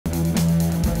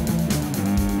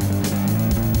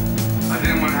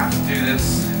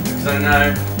this because I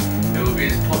know it will be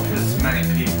as popular to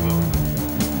many people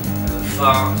as a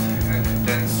fart in a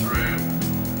condensed room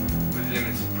with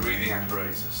limited breathing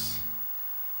apparatus.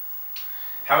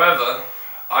 However,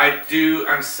 I do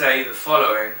and say the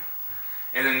following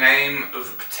in the name of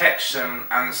the protection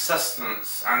and the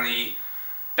sustenance and the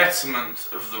betterment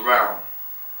of the realm.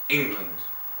 England,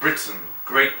 Britain,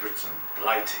 Great Britain,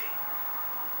 Blighty.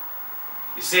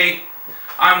 You see,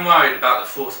 I'm worried about the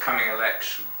forthcoming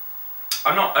election.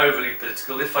 I'm not overly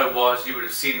political. If I was, you would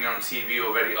have seen me on TV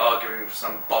already arguing for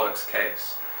some bollocks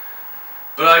case.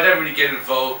 But I don't really get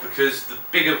involved because the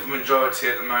bigger majority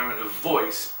at the moment of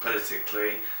voice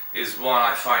politically is one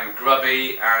I find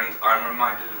grubby, and I'm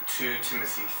reminded of 2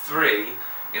 Timothy 3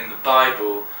 in the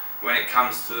Bible when it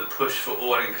comes to the push for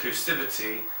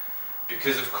all-inclusivity,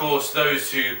 because of course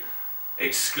those who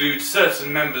exclude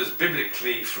certain members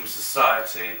biblically from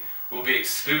society will be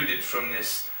excluded from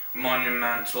this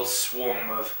monumental swarm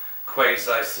of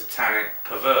quasi-satanic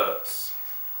perverts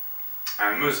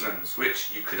and Muslims, which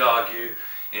you could argue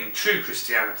in true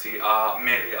Christianity are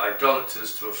merely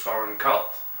idolaters to a foreign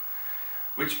cult.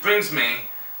 Which brings me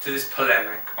to this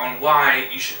polemic on why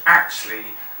you should actually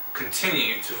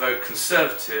continue to vote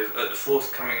Conservative at the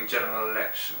forthcoming general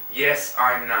election. Yes,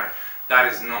 I know, that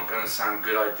is not going to sound a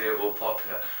good idea or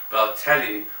popular, but I'll tell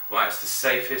you why it's the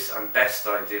safest and best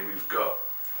idea we've got,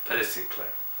 politically.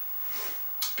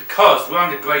 Because we're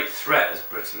under great threat as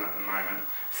Britain at the moment,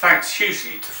 thanks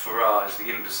hugely to Farage,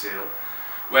 the imbecile,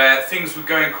 where things were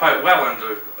going quite well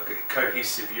under a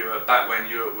cohesive Europe, back when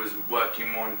Europe was working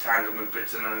more in tandem with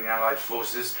Britain and the Allied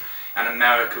forces, and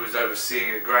America was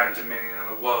overseeing a grand dominion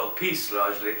and world peace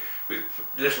largely, with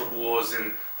little wars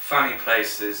in funny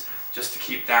places, just to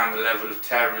keep down the level of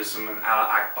terrorism and Allah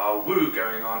Akbar woo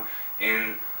going on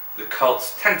in the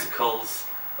cult's tentacles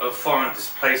of foreign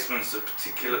displacements of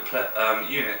particular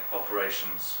unit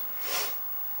operations.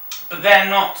 But they're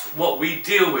not what we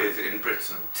deal with in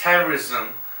Britain. Terrorism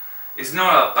is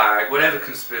not our bag, whatever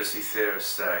conspiracy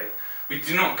theorists say. We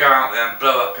do not go out there and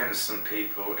blow up innocent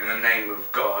people in the name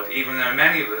of God, even though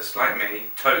many of us, like me,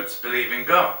 totes believe in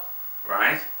God,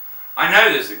 right? I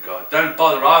know there's a God. Don't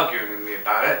bother arguing with me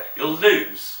about it. You'll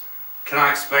lose. Can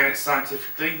I explain it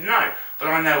scientifically? No. But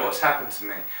I know what's happened to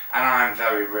me, and I am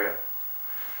very real.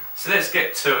 So let's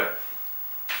get to it.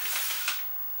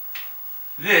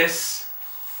 This,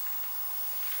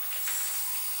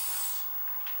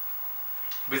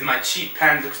 with my cheap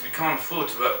pen, because we can't afford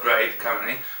to upgrade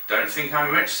currently, don't think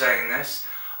I'm rich saying this,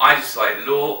 I just like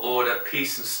law, order,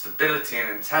 peace and stability and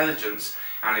intelligence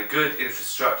and a good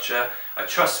infrastructure, a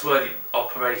trustworthy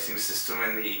operating system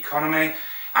in the economy,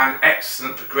 and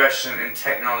excellent progression in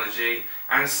technology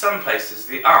and in some places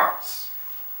the arts.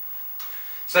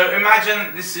 So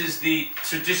imagine this is the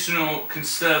traditional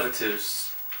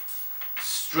Conservatives'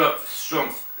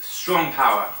 strong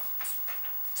power.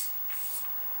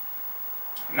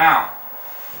 Now,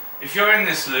 if you're in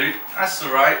this loop, that's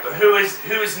alright, but who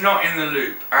is not in the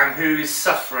loop and who is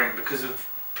suffering because of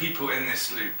people in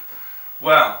this loop?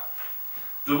 Well,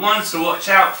 the ones to watch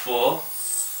out for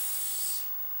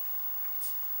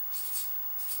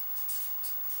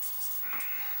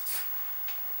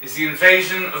is the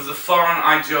invasion of the foreign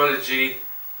ideology,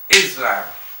 Islam.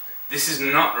 This is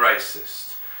not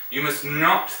racist. You must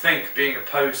not think being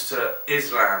opposed to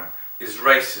Islam is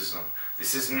racism.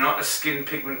 This is not a skin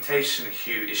pigmentation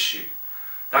hue issue.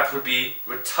 That would be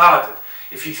retarded.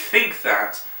 If you think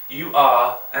that, you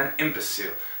are an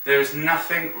imbecile. There is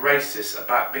nothing racist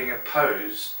about being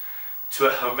opposed to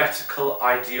a heretical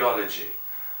ideology.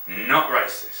 Not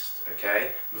racist,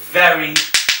 okay? Very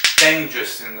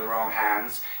dangerous in the wrong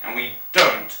hands, and we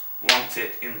don't want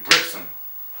it in Britain.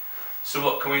 So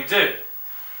what can we do?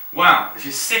 Well, if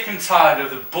you're sick and tired of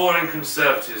the boring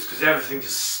Conservatives, because everything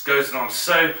just goes along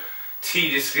so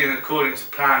tediously and according to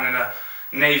plan in a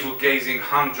navel-gazing,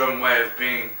 humdrum way of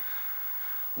being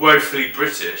woefully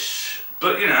British,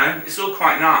 but you know, it's all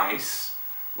quite nice.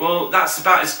 Well, that's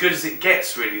about as good as it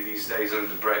gets really these days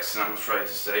under Brexit, I'm afraid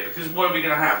to say, because what are we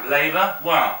going to have? Labour?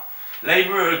 Well,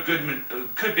 Labour are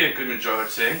could be a good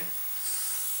majority,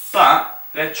 but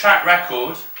their track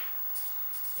record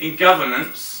in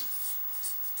governance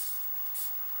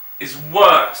is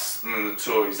worse than the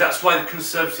Tories. That's why the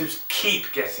Conservatives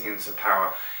keep getting into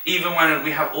power, even when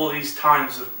we have all these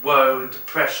times of woe and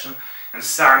depression and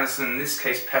sadness, and in this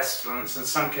case pestilence, in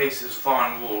some cases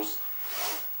foreign wars.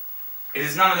 It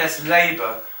is nonetheless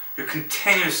Labour who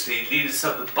continuously lead us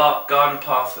up the garden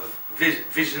path of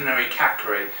visionary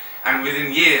cackery, and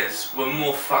within years we're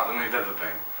more fucked than we've ever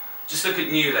been. Just look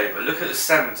at New Labour, look at the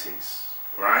 70s,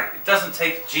 right? It doesn't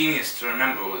take a genius to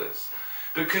remember all this.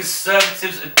 But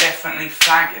Conservatives are definitely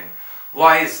flagging.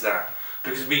 Why is that?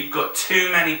 Because we've got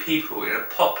too many people in a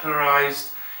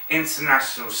popularised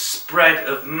international spread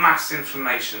of mass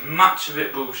information, much of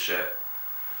it bullshit,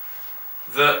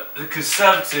 that the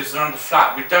Conservatives are under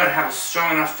flat. We don't have a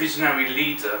strong enough visionary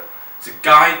leader to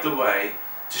guide the way,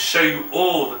 to show you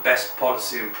all the best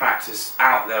policy and practice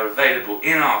out there available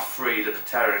in our free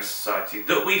libertarian society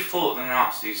that we fought the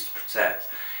Nazis to protect,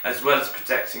 as well as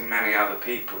protecting many other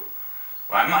people.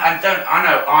 Right? I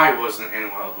know I wasn't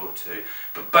in World War II,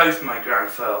 but both my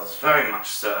grandfathers very much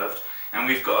served, and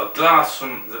we've got a glass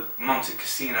from the Monte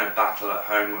Cassino battle at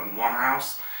home in one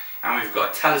house, and we've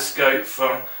got a telescope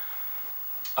from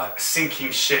a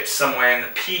sinking ship somewhere in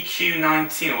the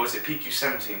PQ-19, or was it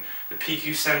PQ-17? The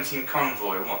PQ-17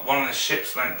 convoy. One of the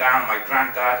ships went down, my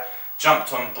granddad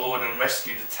jumped on board and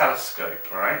rescued a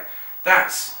telescope, right?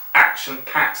 That's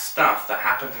action-packed stuff that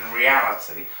happened in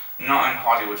reality, not in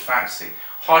Hollywood fantasy.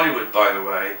 Hollywood, by the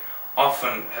way,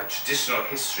 often had traditional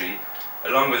history,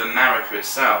 along with America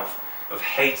itself, of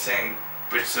hating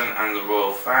Britain and the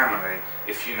royal family,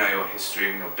 if you know your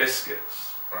history and your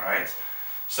biscuits, right?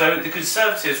 So the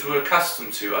Conservatives were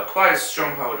accustomed to quite a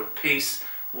stronghold of peace,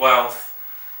 wealth,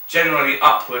 generally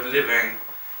upward living,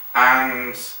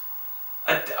 and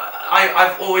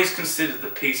I've always considered the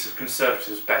peace of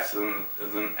Conservatives better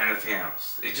than anything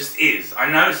else. It just is.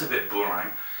 I know it's a bit boring,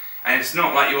 and it's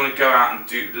not like you want to go out and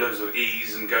do loads of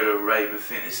ease and go to a rave and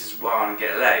think this is wild and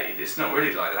get laid. It's not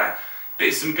really like that. But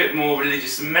it's a bit more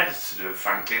religious and meditative,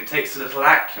 frankly, and takes a little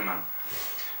acumen.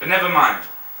 But never mind.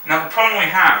 Now the problem we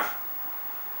have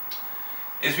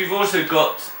is we've also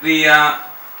got the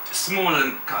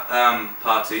smaller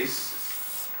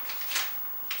parties,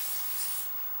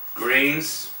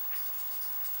 Greens,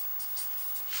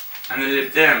 and the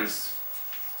Lib Dems.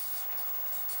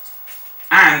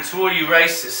 And to all you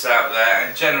racists out there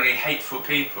and generally hateful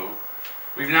people,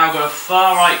 we've now got a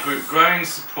far-right group growing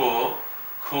support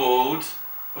called,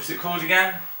 what's it called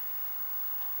again?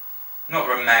 Not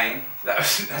Remain,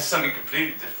 that's something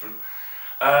completely different.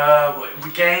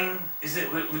 Regain, is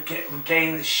it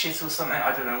Regain the shit or something?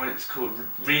 I don't know what it's called.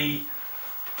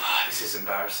 This is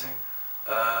embarrassing.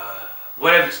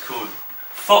 Whatever it's called.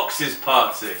 Fox's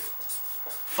party.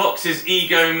 Fox's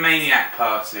egomaniac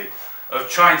party of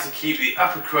trying to keep the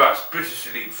upper crust British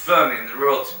elite firmly in the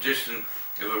royal tradition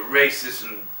of a racist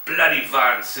and bloody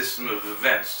violent system of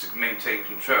events to maintain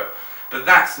control. But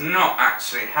that's not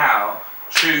actually how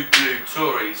true blue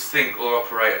Tories think or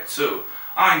operate at all.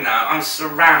 I know, I'm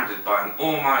surrounded by them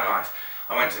all my life.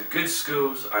 I went to good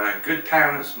schools, I know good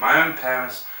parents, my own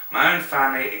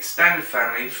family, extended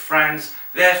family, friends,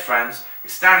 their friends,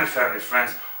 extended family,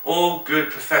 friends, all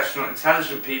good, professional,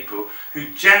 intelligent people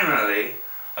who generally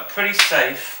are pretty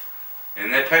safe in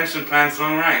their pension plans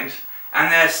long range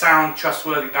and their sound,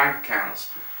 trustworthy bank accounts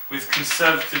with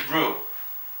Conservative rule.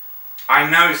 I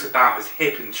know it's about as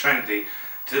hip and trendy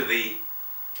to the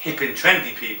hip and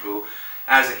trendy people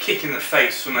as a kick in the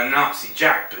face from a Nazi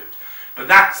jackboot. But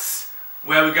that's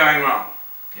where we're going wrong,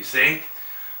 you see?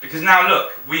 Because now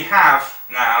look, we have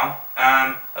now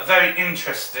a very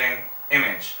interesting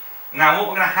image. Now what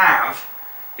we're going to have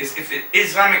is, if the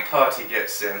Islamic Party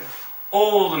gets in,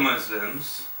 all the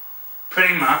Muslims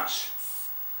pretty much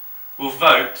will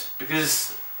vote,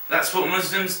 because that's what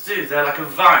Muslims do. They're like a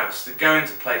virus that go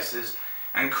into places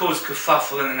and cause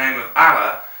kerfuffle in the name of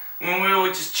Allah when we're all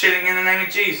just chilling in the name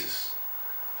of Jesus.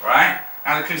 Right?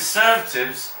 Now the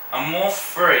Conservatives are more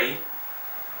free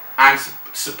and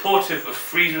supportive of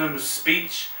freedom of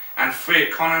speech and free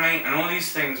economy and all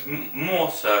these things, more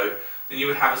so than you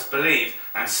would have us believe,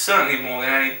 and certainly more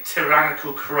than any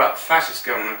tyrannical, corrupt, fascist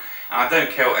government. And I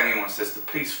don't care what anyone says, the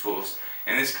police force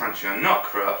in this country are not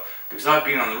corrupt, because I've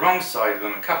been on the wrong side of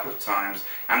them a couple of times,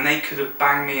 and they could have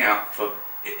banged me up for,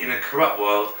 in a corrupt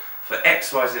world, for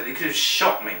X, Y, Z. They could have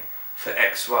shot me for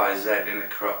X, Y, Z in a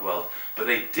corrupt world. But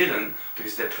they didn't,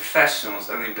 because they're professionals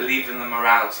and they believe in the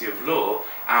morality of law,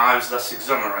 and I was thus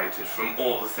exonerated from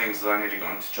all the things that I nearly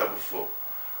got into trouble for.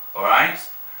 Alright?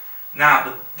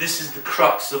 Now, this is the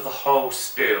crux of the whole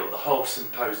spiel, the whole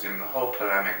symposium, the whole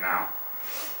polemic now.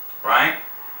 Right?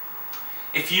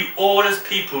 If you all as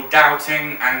people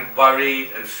doubting and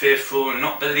worried and fearful and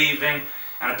not believing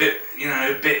and a bit, you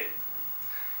know, a bit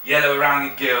yellow around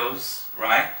the gills,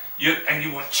 right? And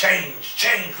you want change,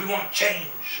 we want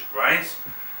change, right?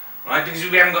 Right? Because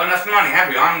we haven't got enough money, have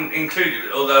we? I'm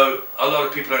included, although a lot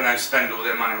of people I know spend all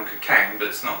their money on cocaine, but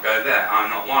let's not go there. I'm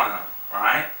not one of them,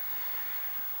 right?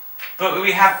 But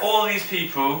we have all these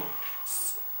people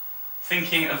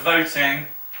thinking of voting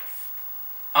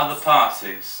other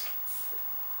parties.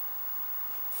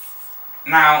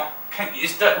 Now,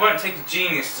 it won't take a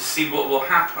genius to see what will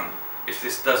happen if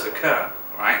this does occur,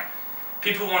 right?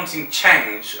 People wanting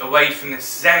change away from this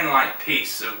Zen-like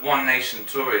piece of one nation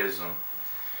Toryism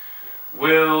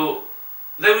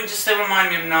they remind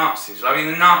me of Nazis. I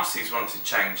mean, the Nazis wanted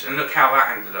change, and look how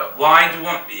that ended up.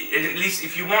 At least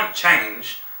if you want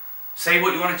change, say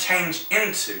what you want to change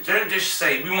into. Don't just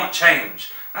say, we want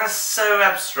change. That's so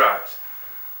abstract.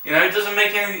 You know, it doesn't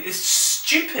make any, it's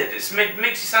stupid. It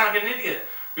makes you sound like an idiot.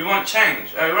 We want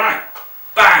change. Oh, right.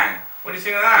 Bang. What do you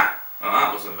think of that? Well,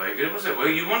 that wasn't very good, was it? Well,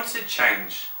 you wanted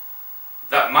change.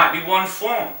 That might be one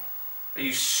form. Are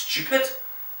you stupid?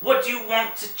 What do you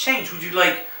want to change? Would you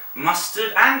like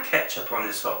mustard and ketchup on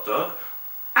this hot dog?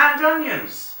 And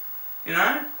onions? You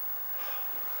know?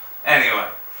 Anyway.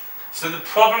 So the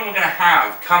problem we're going to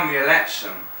have come the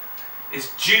election is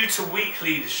due to weak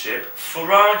leadership,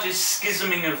 Farage's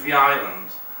schisming of the island,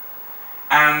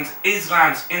 and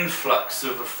Islam's influx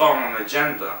of a foreign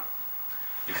agenda.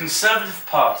 The Conservative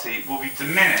Party will be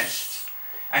diminished,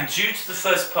 and due to the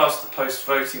first past the post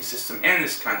voting system in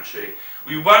this country,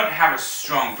 we won't have a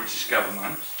strong British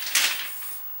government.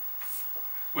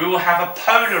 We will have a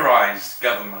polarised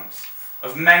government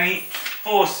of many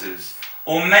forces,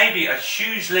 or maybe a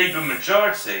huge Labour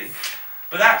majority,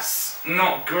 but that's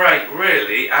not great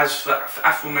really, as for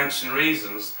aforementioned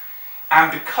reasons,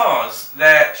 and because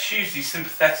they're hugely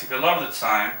sympathetic a lot of the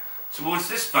time towards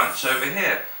this bunch over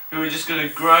here, who are just going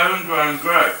to grow and grow and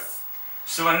grow.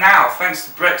 So we're now, thanks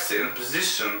to Brexit, in a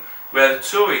position where the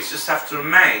Tories just have to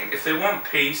remain, if they want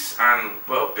peace and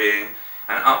well-being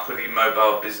and upwardly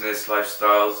mobile business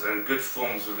lifestyles and good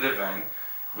forms of living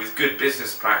with good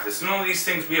business practice and all these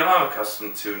things we are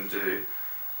accustomed to and do,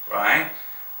 right,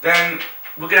 then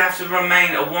we're going to have to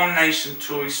remain a one-nation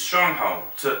Tory stronghold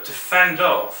to fend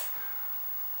off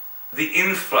the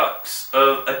influx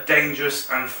of a dangerous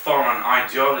and foreign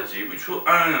ideology, which will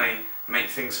only make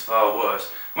things far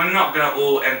worse. We're not going to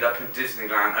all end up in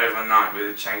Disneyland overnight with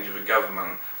a change of a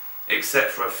government,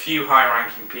 except for a few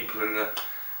high-ranking people in the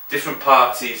different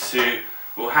parties who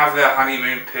will have their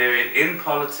honeymoon period in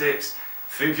politics,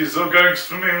 think it's all going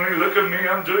swimmingly, look at me,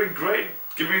 I'm doing great,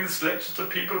 giving this lecture to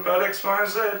people about X, Y, and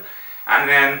Z. And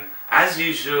then, as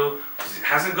usual, because it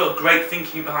hasn't got great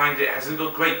thinking behind it, hasn't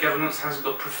got great governance, hasn't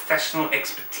got professional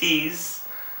expertise,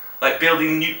 like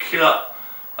building nuclear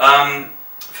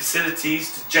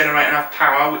facilities to generate enough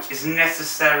power, which is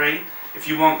necessary if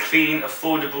you want clean,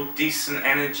 affordable, decent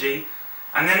energy.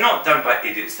 And they're not done by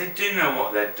idiots, they do know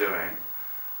what they're doing,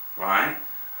 right?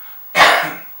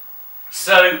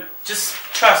 So, just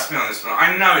trust me on this one.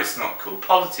 I know it's not cool.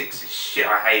 Politics is shit,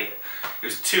 I hate it. It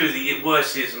was 2 of the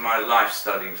worst years of my life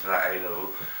studying for that A-level.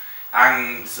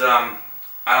 And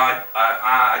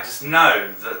I just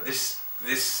know that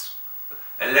this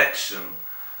election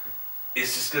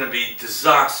is just going to be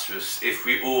disastrous if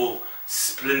we all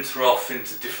splinter off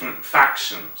into different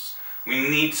factions. We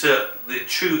need the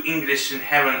true English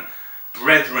inherent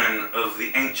brethren of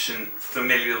the ancient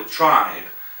familial tribe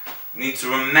need to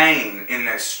remain in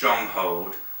their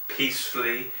stronghold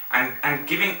peacefully and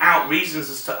giving out reasons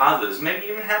as to others, maybe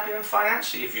even helping them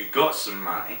financially if you've got some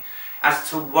money, as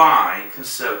to why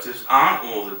Conservatives aren't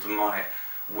all the demonic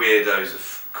weirdos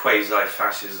of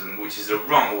quasi-fascism, which is a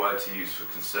wrong word to use for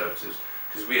Conservatives,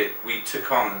 because we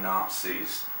took on the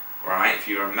Nazis, right, if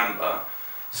you remember.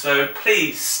 So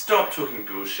please stop talking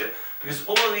bullshit, because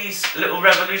all of these little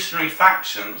revolutionary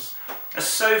factions are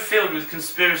so filled with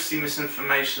conspiracy,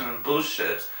 misinformation and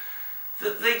bullshit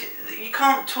that you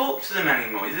can't talk to them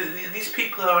anymore. These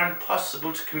people are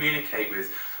impossible to communicate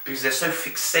with because they're so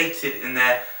fixated in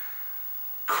their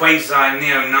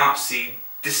quasi-neo-Nazi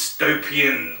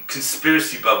dystopian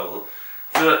conspiracy bubble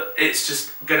that it's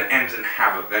just going to end in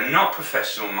havoc. They're not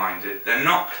professional-minded, they're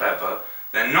not clever,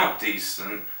 they're not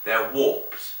decent, they're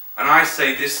warped. And I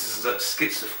say this is a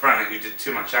schizophrenic who did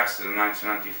too much acid in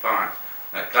 1995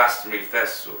 at Glastonbury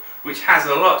Festival, which has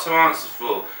a lot to answer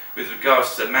for with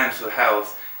regards to mental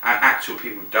health and actual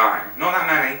people dying. Not that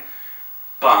many,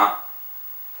 but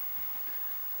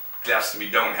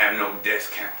Glastonbury don't have no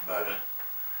death count, baby.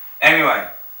 Anyway,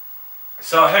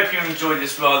 so I hope you enjoyed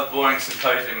this rather boring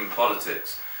symposium in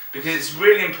politics, because it's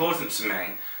really important to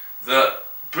me that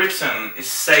Britain is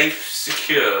safe,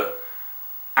 secure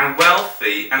and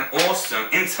wealthy and awesome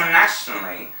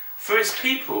internationally for its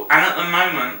people, and at the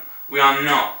moment we are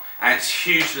not, and it's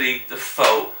hugely the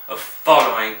fault of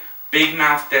following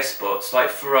big-mouth despots like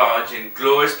Farage in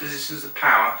glorious positions of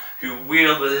power who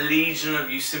wield a legion of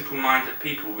you simple-minded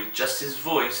people with just his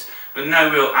voice but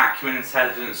no real acumen,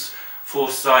 intelligence,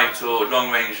 foresight or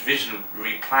long-range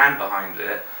visionary plan behind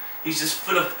it. He's just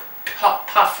full of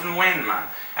puff and wind, man.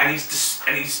 and he's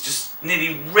just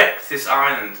nearly wrecked this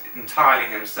island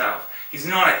entirely himself. He's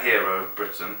not a hero of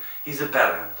Britain, he's a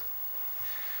bellend.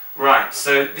 Right,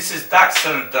 so that's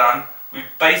said and done. We've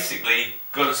basically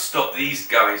got to stop these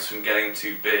guys from getting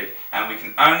too big, and we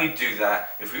can only do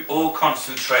that if we all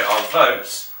concentrate our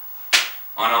votes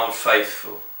on Old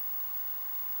Faithful.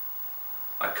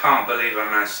 I can't believe I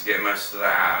managed to get most of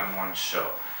that out in one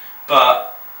shot.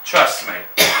 But, trust me,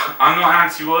 I'm not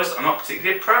anti-royalist, I'm not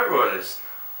particularly a pro-royalist.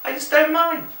 I just don't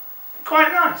mind. They're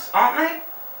quite nice, aren't they?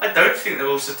 I don't think they're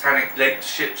all satanic,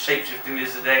 shape-shifting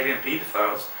lizard alien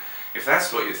paedophiles, if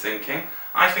that's what you're thinking.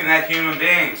 I think they're human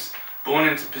beings, born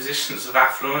into positions of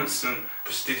affluence and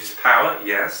prestigious power,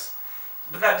 yes.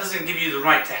 But that doesn't give you the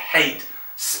right to hate,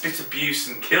 spit abuse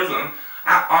and kill them.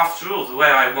 After all, the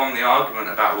way I won the argument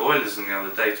about royalism the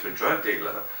other day to a drug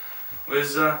dealer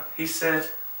was, he said,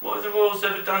 "What have the royals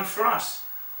ever done for us?"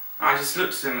 And I just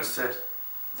looked at him and said,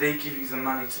 "They give you the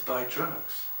money to buy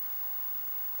drugs."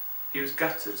 He was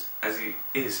gutted, as he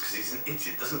is, because he's an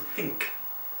idiot, doesn't think,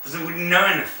 doesn't really know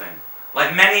anything.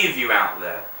 Like many of you out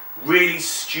there, really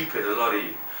stupid, a lot of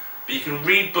you. But you can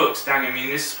read books down your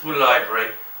municipal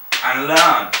library and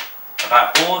learn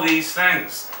about all these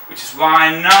things, which is why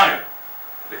I know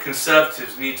the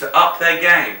Conservatives need to up their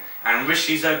game, and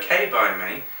Rishi's okay by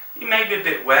me. He may be a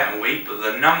bit wet and weak, but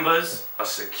the numbers are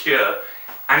secure,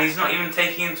 and he's not even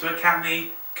taking into account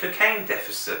the cocaine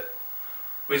deficit,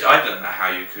 which I don't know how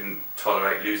you can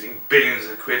tolerate losing billions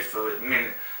of quid for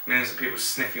millions of people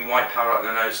sniffing white powder up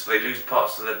their nose so they lose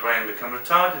parts of their brain and become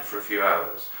retarded for a few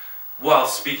hours, while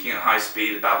speaking at high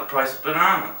speed about the price of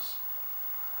bananas.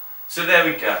 So there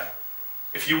we go.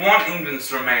 If you want England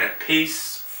to remain at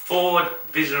peace, forward,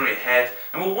 visionary head,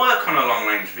 and we'll work on a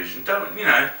long-range vision. Don't, you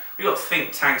know, we've got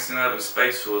think tanks and urban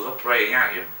space force operating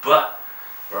out your butt,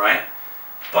 right?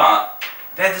 But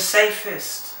they're the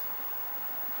safest.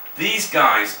 These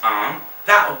guys aren't.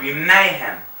 That will be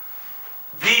mayhem.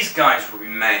 These guys will be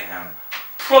mayhem.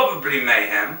 Probably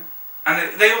mayhem.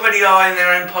 And they already are in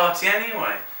their own party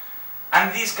anyway.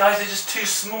 And these guys are just too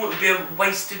small. It would be a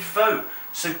wasted vote.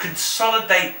 So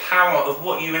consolidate power of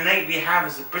what you innately have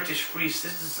as a British free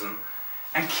citizen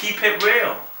and keep it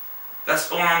real. That's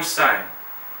all I'm saying.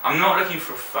 I'm not looking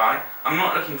for a fight. I'm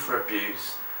not looking for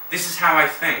abuse. This is how I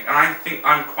think. And I think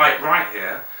I'm quite right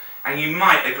here. And you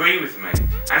might agree with me.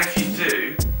 And if you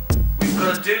do, we've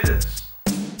got to do this.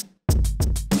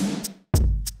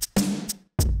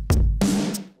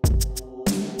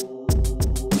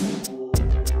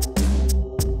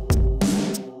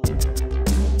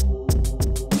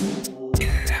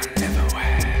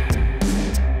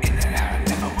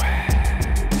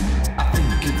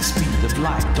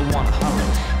 Light, don't wanna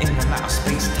hurry. In and out of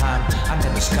space-time, I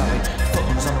never scurry.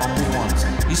 Photos on my new ones.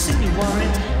 You see me worrying?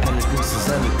 Elegance is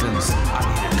elegance. I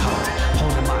need a cover.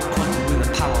 Holding my quantum with the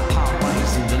power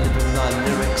rising, delivering the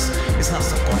lyrics. It's not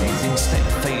surprising, state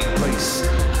of fate grace.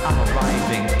 I'm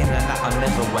arriving, in and out of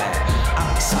neverwhere. I'm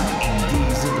exciting,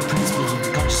 these are the principles of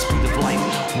the conscious speed of light.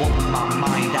 Walking my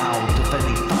mind out of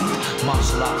any fight.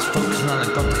 Martial arts, focusing on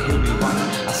a God to heal me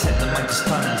right. I set the mic to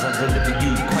stones, I deliver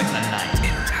you quite the night.